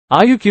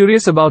Are you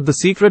curious about the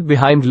secret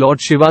behind Lord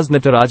Shiva's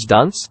Nataraja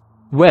dance?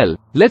 Well,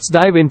 let's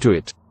dive into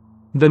it.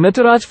 The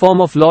Nataraja form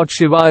of Lord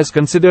Shiva is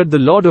considered the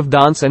Lord of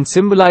Dance and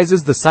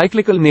symbolizes the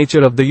cyclical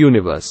nature of the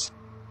universe.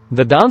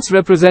 The dance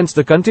represents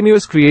the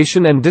continuous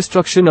creation and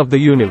destruction of the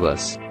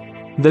universe.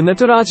 The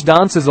Nataraja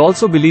dance is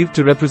also believed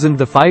to represent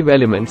the five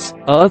elements: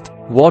 earth,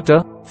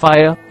 water,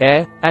 fire,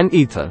 air, and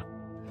ether.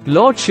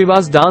 Lord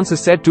Shiva's dance is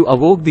said to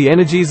evoke the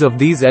energies of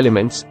these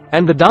elements,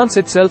 and the dance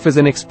itself is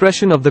an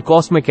expression of the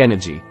cosmic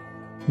energy.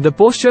 The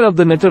posture of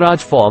the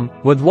Nataraja form,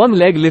 with one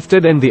leg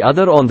lifted and the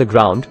other on the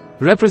ground,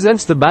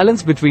 represents the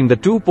balance between the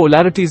two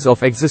polarities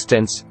of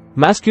existence,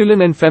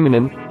 masculine and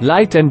feminine,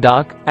 light and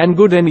dark, and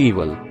good and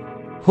evil.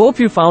 Hope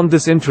you found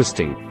this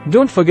interesting.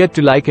 Don't forget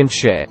to like and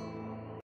share.